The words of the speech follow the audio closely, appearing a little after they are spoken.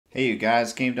Hey you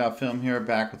guys, Game.Film here,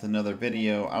 back with another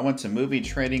video. I went to Movie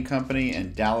Trading Company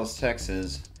in Dallas,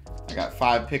 Texas. I got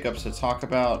 5 pickups to talk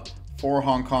about, 4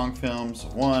 Hong Kong films,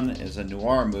 1 is a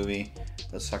noir movie.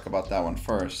 Let's talk about that one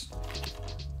first.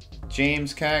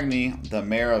 James Cagney, The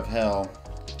Mayor of Hell.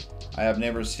 I have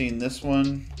never seen this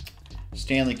one.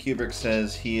 Stanley Kubrick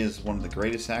says he is one of the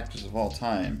greatest actors of all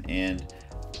time, and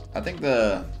I think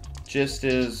the gist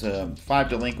is 5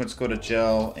 delinquents go to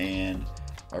jail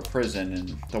or prison,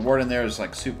 and the warden there is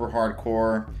like super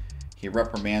hardcore. He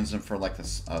reprimands them for like the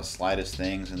slightest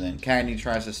things, and then Cagney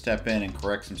tries to step in and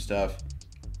correct some stuff,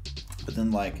 but then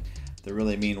like the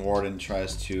really mean warden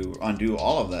tries to undo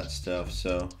all of that stuff.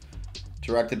 So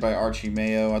directed by Archie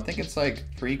Mayo. I think it's like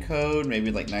pre-code, maybe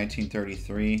like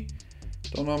 1933.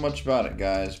 Don't know much about it,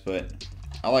 guys, but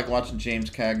I like watching James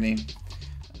Cagney.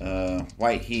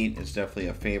 White Heat is definitely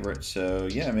a favorite. So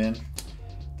yeah, man,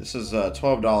 this is a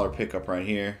 $12 pickup right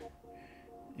here,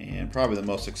 and probably the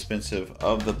most expensive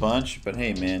of the bunch. But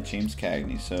hey, man, James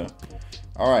Cagney. So,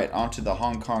 all right, on to the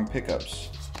Hong Kong pickups.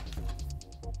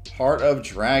 Heart of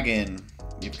Dragon.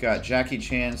 You've got Jackie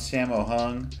Chan, Sammo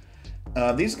Hung.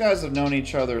 These guys have known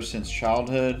each other since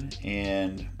childhood,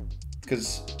 and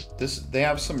because they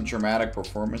have some dramatic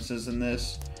performances in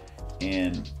this,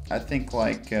 and I think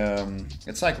like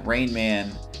it's like Rain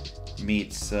Man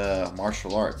meets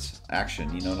martial arts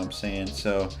action, you know what I'm saying?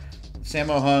 So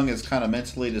Sammo Hung is kind of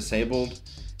mentally disabled,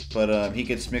 but he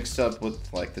gets mixed up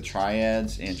with like the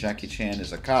triads, and Jackie Chan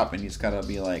is a cop, and he's got to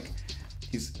be like,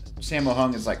 Sammo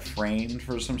Hung is like framed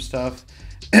for some stuff,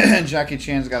 and Jackie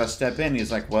Chan's got to step in.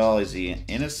 He's like, well, is he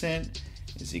innocent?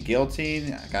 Is he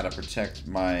guilty? I got to protect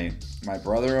my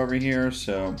brother over here.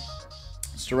 So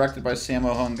it's directed by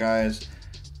Sammo Hung, guys.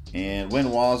 And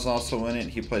Wen Wah is also in it.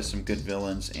 He plays some good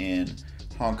villains in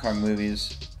Hong Kong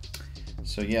movies.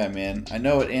 So yeah, man. I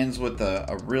know it ends with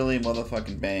a really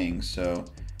motherfucking bang. So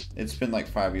it's been like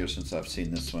 5 years since I've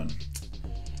seen this one.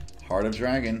 Heart of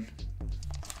Dragon.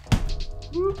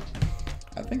 Woo.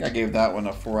 I think I gave that one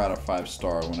a 4 out of 5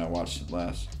 star when I watched it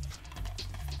last.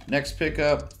 Next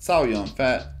pickup, Chow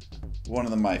Yun-fat. One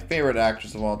of my favorite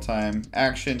actors of all time.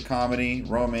 Action, comedy,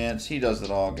 romance. He does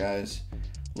it all, guys.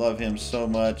 Love him so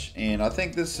much. And I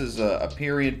think this is a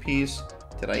period piece.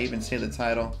 Did I even say the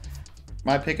title?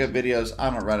 My pickup videos, I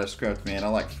don't write a script, man. I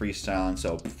like freestyling.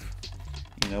 So,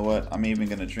 you know what? I'm even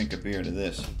going to drink a beer to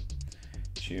this.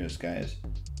 Cheers, guys.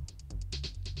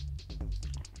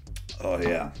 Oh,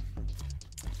 yeah.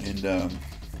 And,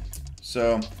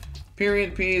 so,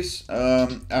 period piece.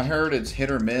 I heard it's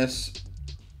hit or miss.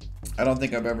 I don't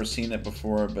think I've ever seen it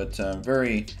before, but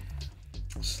very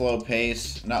slow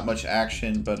pace, not much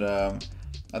action, but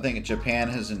I think Japan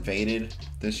has invaded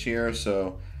this year,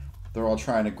 so they're all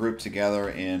trying to group together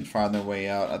and find their way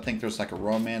out. I think there's like a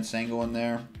romance angle in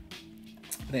there.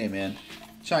 But hey, man,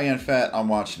 Chow Yun-fat, I'm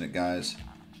watching it, guys.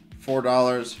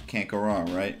 $4, can't go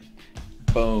wrong, right?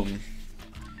 Boom.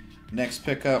 Next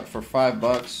pickup for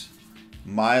 $5,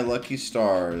 My Lucky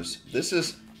Stars. This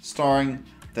is starring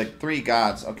the 3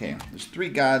 gods. Okay, there's 3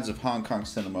 gods of Hong Kong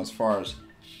cinema as far as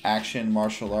action,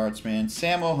 martial arts, man.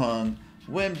 Sammo Hung,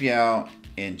 Wen Biao,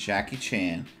 and Jackie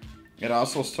Chan. It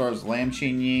also stars Lam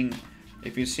Chin-ying.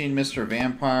 If you've seen Mr.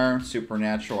 Vampire,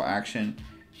 supernatural action,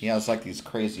 he has like these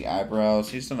crazy eyebrows.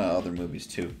 He's done other movies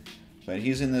too, but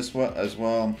he's in this as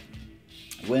well.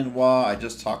 Wen Wah, I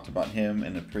just talked about him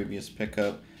in a previous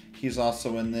pickup. He's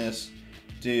also in this.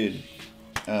 Dude,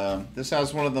 this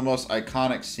has one of the most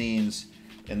iconic scenes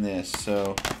in this.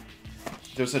 So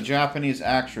there's a Japanese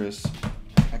actress.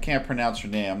 I can't pronounce her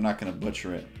name. I'm not going to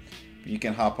butcher it. But you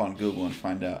can hop on Google and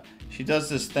find out. She does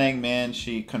this thing, man.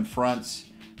 She confronts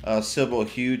Sybil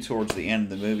Hugh towards the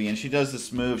end of the movie. And she does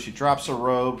this move. She drops her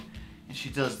robe. And she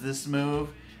does this move.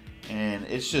 And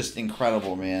it's just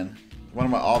incredible, man. One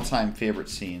of my all-time favorite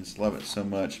scenes. Love it so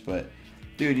much. But,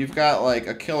 dude, you've got like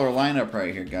a killer lineup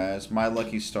right here, guys. My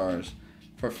Lucky Stars.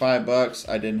 For $5,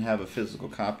 I didn't have a physical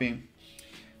copy,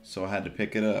 so I had to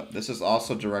pick it up. This is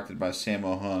also directed by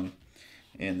Sammo Hung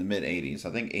in the mid-80s.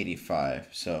 I think 85.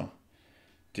 So,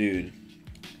 dude,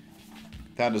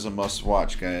 that is a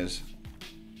must-watch, guys.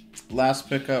 Last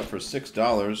pickup for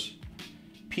 $6.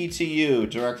 PTU,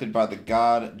 directed by the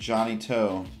god Johnny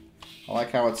To. I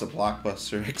like how it's a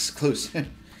Blockbuster exclusive.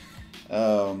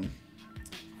 But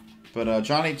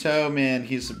Johnny To, man,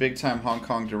 he's a big-time Hong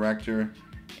Kong director.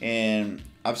 And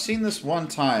I've seen this one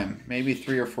time, maybe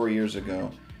 3 or 4 years ago.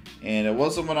 And it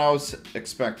wasn't what I was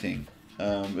expecting.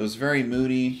 It was very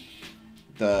moody.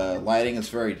 The lighting is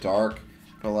very dark.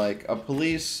 But like a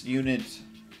police unit,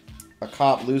 a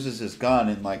cop loses his gun,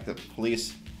 and like the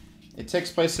police, it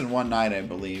takes place in one night, I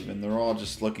believe, and they're all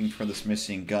just looking for this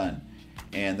missing gun.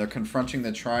 and they're confronting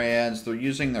the triads. They're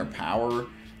using their power,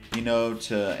 you know,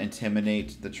 to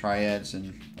intimidate the triads,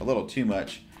 and a little too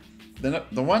much. The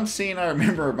one scene I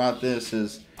remember about this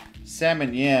is Sam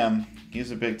and Yam.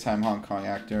 He's a big time Hong Kong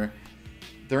actor.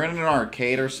 They're in an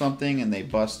arcade or something, and they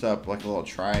bust up like a little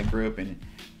triad group, and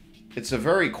it's a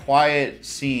very quiet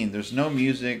scene. There's no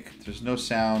music, there's no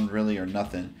sound really or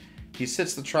nothing. He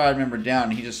sits the triad member down,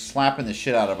 and he's just slapping the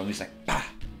shit out of him. He's like, bah!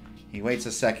 He waits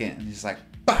a second, and he's like,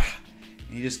 bah!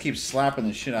 And he just keeps slapping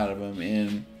the shit out of him,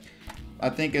 and I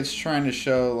think it's trying to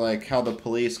show like how the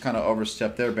police kind of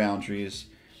overstep their boundaries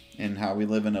and how we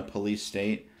live in a police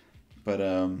state. But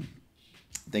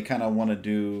they kind of want to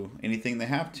do anything they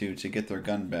have to get their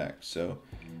gun back. So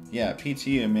yeah,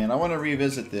 PTU, man. I want to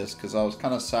revisit this because I was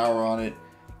kind of sour on it.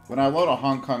 When I load a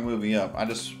Hong Kong movie up, I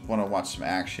just want to watch some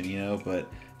action, you know. But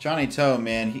Johnny To,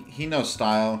 man, he knows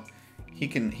style. He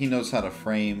knows how to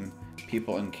frame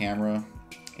people in camera.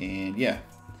 And yeah,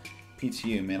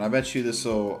 PTU, man. I bet you this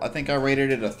will... I think I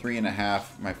rated it a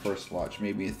 3.5 my first watch.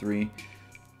 Maybe a 3.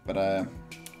 But I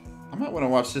might want to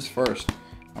watch this first.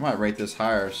 I might rate this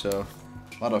higher, so...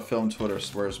 A lot of film Twitter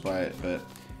swears by it, but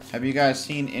have you guys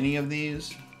seen any of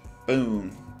these?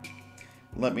 Boom.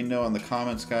 Let me know in the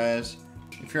comments, guys.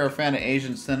 If you're a fan of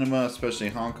Asian cinema, especially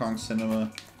Hong Kong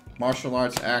cinema, martial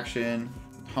arts, action,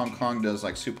 Hong Kong does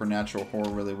like supernatural horror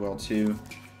really well too.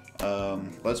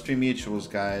 Let's be mutuals,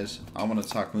 guys. I want to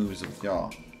talk movies with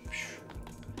y'all.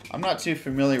 I'm not too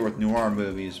familiar with noir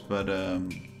movies, but I'm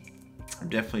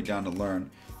definitely down to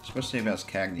learn, especially if it has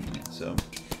Cagney in it. So,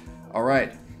 all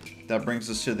right. That brings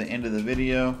us to the end of the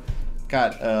video.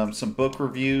 Got some book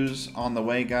reviews on the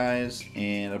way, guys,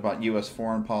 and about U.S.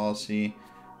 foreign policy.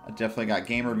 I definitely got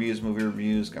game reviews, movie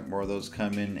reviews, got more of those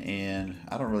coming, and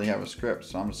I don't really have a script,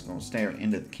 so I'm just going to stare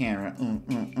into the camera.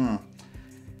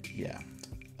 Yeah.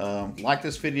 Like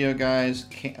this video, guys.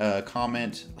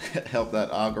 Comment. Help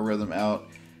that algorithm out.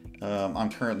 I'm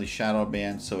currently shadow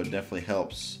banned, so it definitely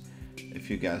helps if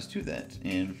you guys do that.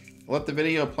 And let the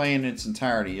video play in its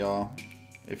entirety, y'all.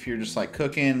 If you're just like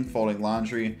cooking, folding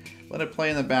laundry, let it play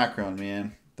in the background,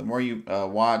 man. The more you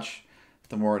watch,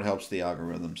 the more it helps the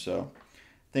algorithm. So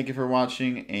thank you for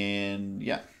watching, and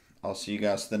yeah, I'll see you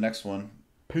guys to the next one.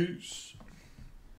 Peace.